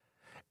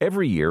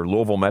Every year,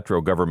 Louisville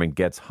Metro Government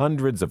gets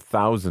hundreds of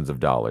thousands of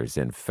dollars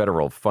in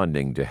federal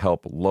funding to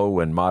help low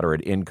and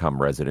moderate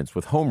income residents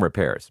with home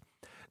repairs.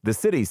 The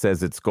city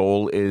says its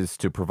goal is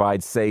to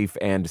provide safe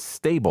and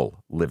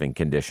stable living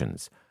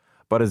conditions.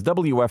 But as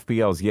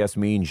WFPL's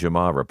Yasmin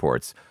Jamal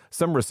reports,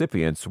 some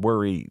recipients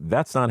worry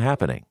that's not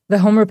happening. The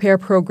home repair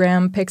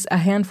program picks a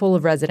handful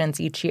of residents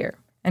each year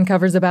and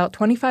covers about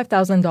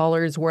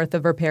 $25,000 worth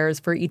of repairs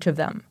for each of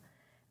them.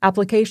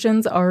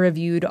 Applications are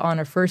reviewed on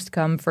a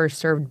first-come,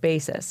 first-served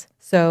basis,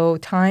 so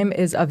time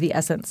is of the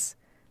essence.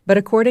 But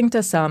according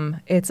to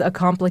some, it's a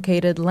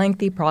complicated,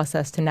 lengthy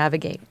process to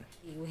navigate.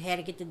 We had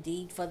to get the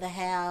deed for the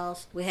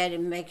house. We had to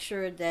make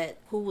sure that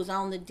who was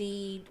on the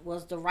deed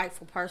was the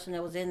rightful person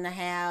that was in the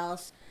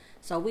house.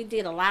 So we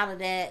did a lot of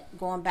that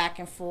going back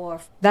and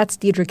forth. That's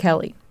Deidre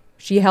Kelly.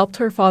 She helped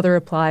her father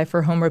apply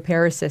for home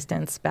repair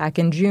assistance back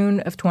in June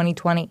of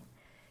 2020.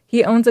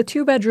 He owns a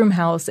 2-bedroom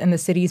house in the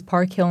city's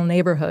Park Hill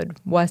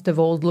neighborhood, west of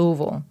Old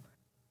Louisville.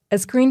 A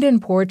screened-in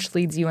porch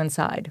leads you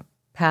inside.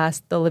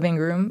 Past the living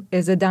room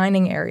is a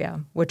dining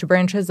area, which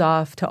branches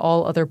off to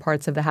all other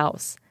parts of the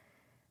house.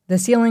 The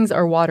ceilings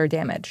are water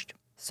damaged,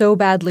 so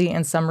badly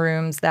in some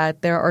rooms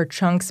that there are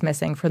chunks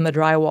missing from the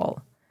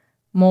drywall.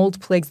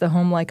 Mold plagues the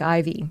home like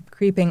ivy,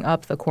 creeping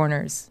up the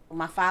corners.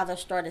 My father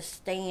started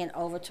staying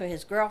over to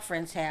his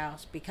girlfriend's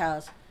house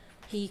because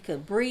he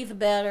could breathe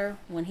better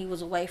when he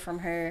was away from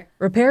her.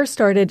 Repairs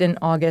started in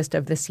August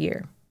of this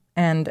year,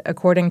 and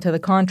according to the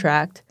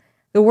contract,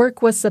 the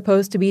work was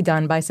supposed to be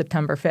done by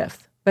September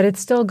 5th, but it's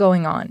still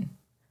going on.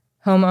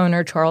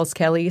 Homeowner Charles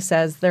Kelly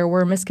says there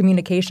were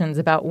miscommunications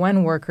about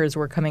when workers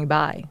were coming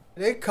by.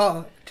 They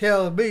call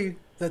telling me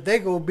that they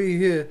gonna be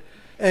here,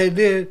 and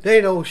then they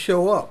don't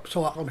show up.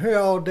 So I'm here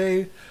all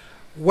day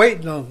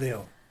waiting on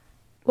them.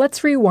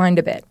 Let's rewind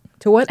a bit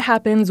to what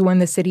happens when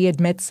the city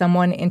admits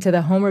someone into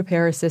the Home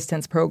Repair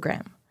Assistance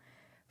Program.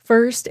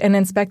 First, an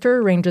inspector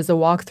arranges a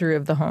walkthrough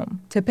of the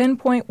home to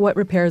pinpoint what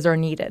repairs are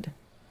needed.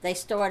 They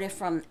started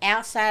from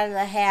outside of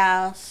the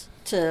house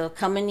to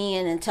coming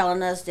in and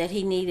telling us that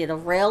he needed a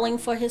railing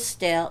for his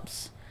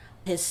steps.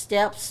 His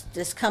steps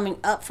just coming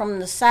up from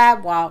the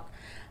sidewalk,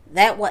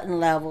 that wasn't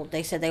level.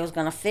 They said they was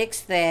going to fix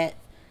that.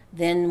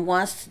 Then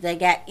once they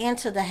got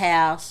into the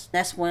house,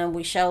 that's when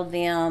we showed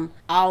them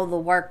all the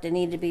work that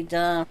needed to be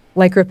done.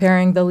 Like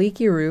repairing the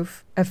leaky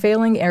roof, a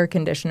failing air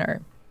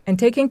conditioner, and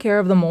taking care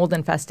of the mold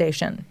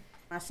infestation.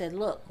 I said,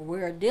 look,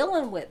 we're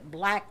dealing with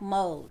black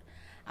mold.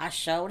 I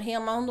showed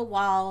him on the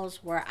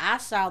walls where I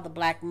saw the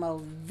black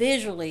mold.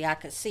 Visually, I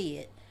could see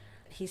it.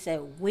 He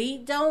said, we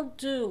don't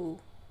do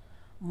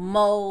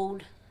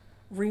mold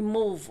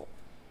removal.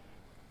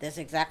 That's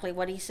exactly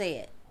what he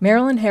said.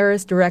 Marilyn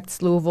Harris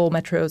directs Louisville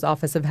Metro's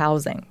Office of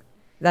Housing.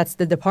 That's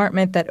the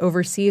department that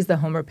oversees the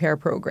home repair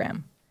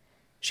program.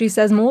 She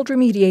says mold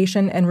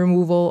remediation and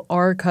removal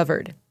are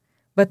covered,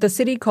 but the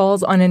city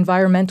calls on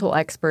environmental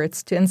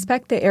experts to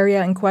inspect the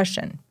area in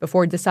question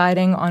before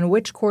deciding on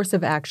which course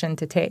of action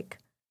to take.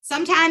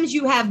 Sometimes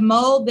you have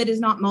mold that is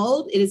not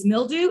mold, it is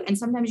mildew, and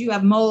sometimes you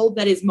have mold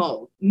that is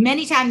mold.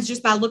 Many times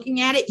just by looking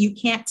at it, you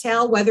can't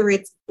tell whether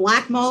it's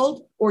black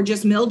mold or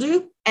just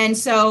mildew. And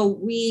so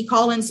we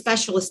call in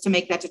specialists to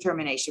make that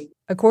determination.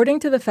 According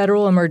to the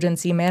Federal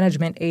Emergency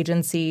Management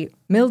Agency,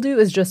 mildew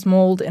is just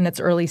mold in its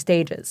early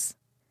stages.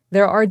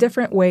 There are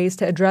different ways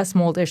to address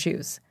mold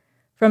issues,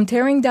 from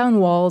tearing down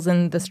walls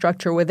and the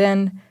structure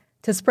within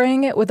to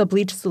spraying it with a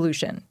bleach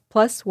solution,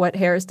 plus what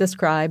Harris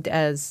described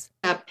as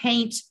a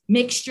paint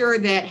mixture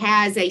that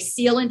has a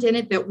sealant in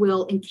it that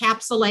will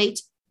encapsulate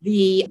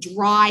the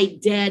dry,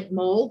 dead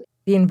mold.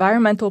 The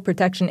Environmental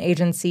Protection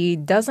Agency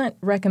doesn't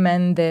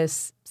recommend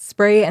this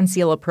spray and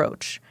seal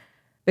approach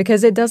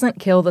because it doesn't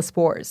kill the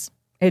spores.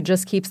 It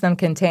just keeps them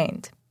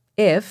contained,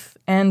 if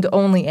and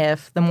only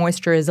if the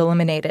moisture is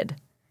eliminated.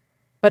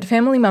 But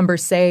family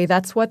members say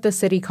that's what the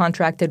city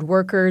contracted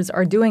workers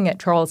are doing at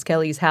Charles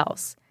Kelly's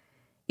house,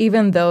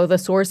 even though the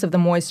source of the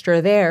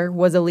moisture there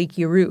was a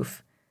leaky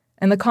roof,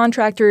 and the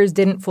contractors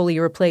didn't fully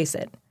replace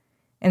it.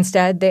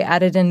 Instead, they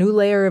added a new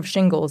layer of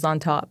shingles on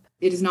top.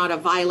 It is not a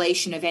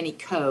violation of any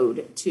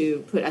code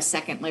to put a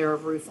second layer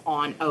of roof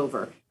on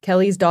over.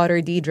 Kelly's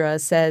daughter,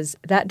 Deidre, says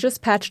that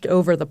just patched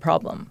over the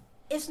problem.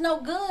 It's no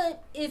good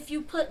if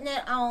you putting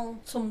it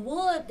on some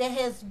wood that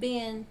has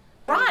been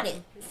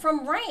rotted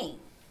from rain,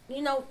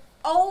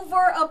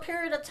 over a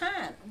period of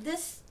time.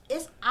 This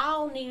is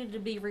all needed to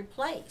be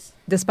replaced.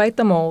 Despite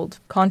the mold,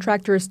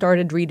 contractors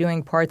started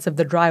redoing parts of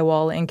the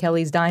drywall in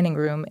Kelly's dining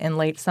room in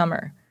late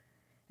summer.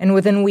 And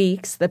within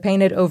weeks, the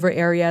painted-over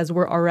areas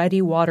were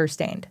already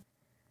water-stained.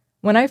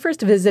 When I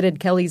first visited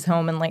Kelly's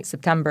home in late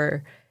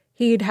September,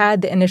 he'd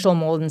had the initial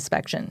mold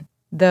inspection,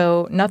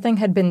 though nothing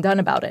had been done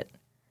about it.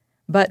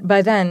 But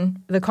by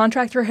then, the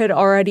contractor had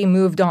already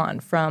moved on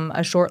from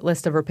a short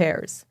list of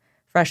repairs: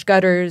 fresh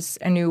gutters,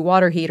 a new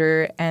water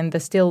heater, and the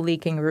still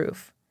leaking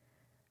roof.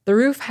 The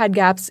roof had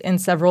gaps in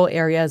several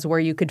areas where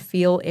you could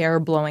feel air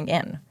blowing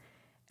in,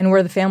 and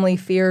where the family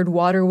feared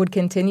water would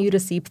continue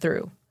to seep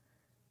through.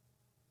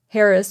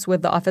 Harris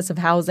with the Office of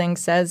Housing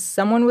says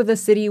someone with the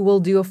city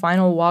will do a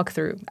final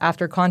walkthrough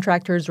after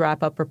contractors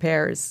wrap up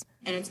repairs.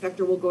 An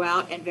inspector will go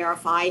out and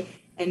verify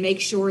and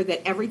make sure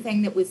that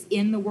everything that was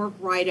in the work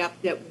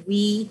write-up that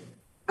we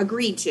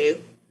agreed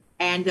to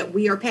and that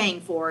we are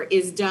paying for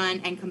is done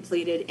and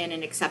completed in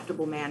an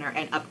acceptable manner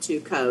and up to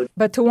code.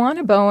 But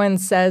Tawana Bowen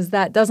says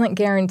that doesn't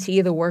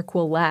guarantee the work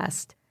will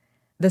last.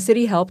 The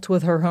city helped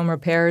with her home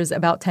repairs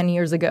about 10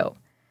 years ago.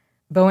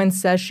 Bowen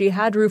says she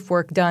had roof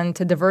work done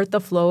to divert the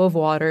flow of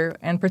water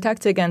and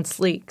protect against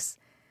leaks,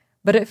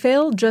 but it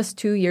failed just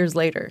 2 years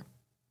later.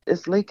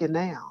 It's leaking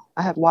now.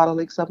 I have water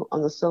leaks up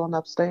on the ceiling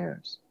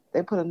upstairs.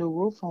 They put a new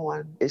roof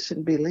on. It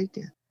shouldn't be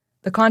leaking.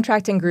 The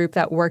contracting group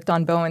that worked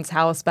on Bowen's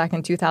house back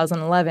in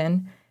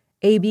 2011,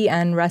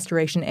 ABN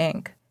Restoration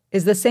Inc.,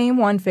 is the same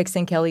one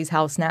fixing Kelly's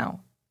house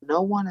now.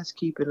 No one is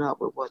keeping up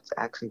with what's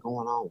actually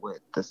going on with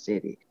the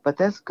city. But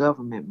that's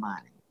government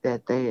money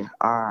that they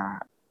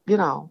are,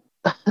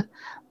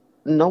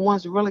 no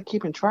one's really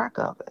keeping track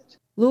of it.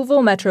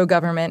 Louisville Metro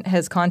Government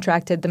has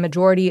contracted the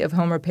majority of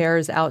home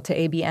repairs out to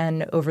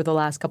ABN over the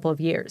last couple of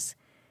years.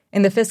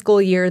 In the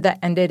fiscal year that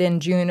ended in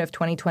June of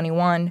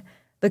 2021,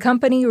 the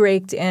company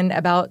raked in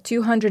about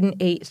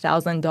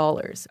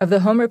 $208,000 of the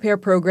home repair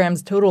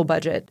program's total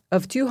budget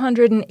of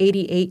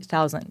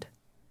 $288,000.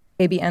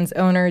 ABN's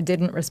owner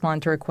didn't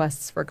respond to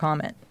requests for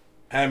comment.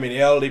 How many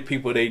elderly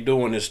people they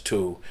doing this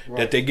to, right,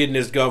 that they're getting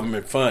this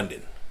government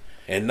funding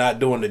and not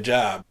doing the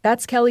job?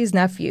 That's Kelly's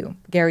nephew,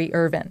 Gary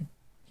Irvin.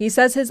 He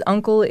says his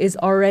uncle is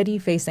already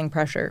facing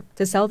pressure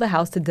to sell the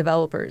house to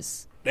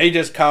developers. They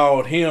just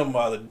called him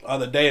the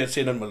other day and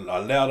sent him a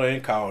letter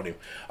and called him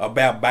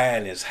about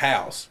buying his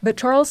house. But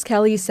Charles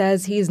Kelly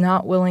says he's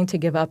not willing to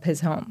give up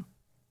his home.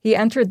 He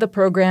entered the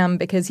program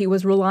because he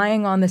was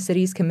relying on the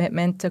city's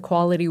commitment to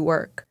quality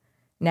work.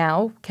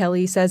 Now,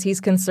 Kelly says he's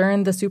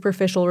concerned the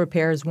superficial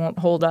repairs won't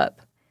hold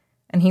up,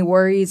 and he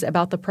worries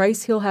about the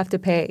price he'll have to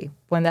pay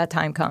when that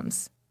time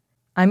comes.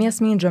 I'm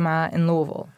Yasmin Jama in Louisville.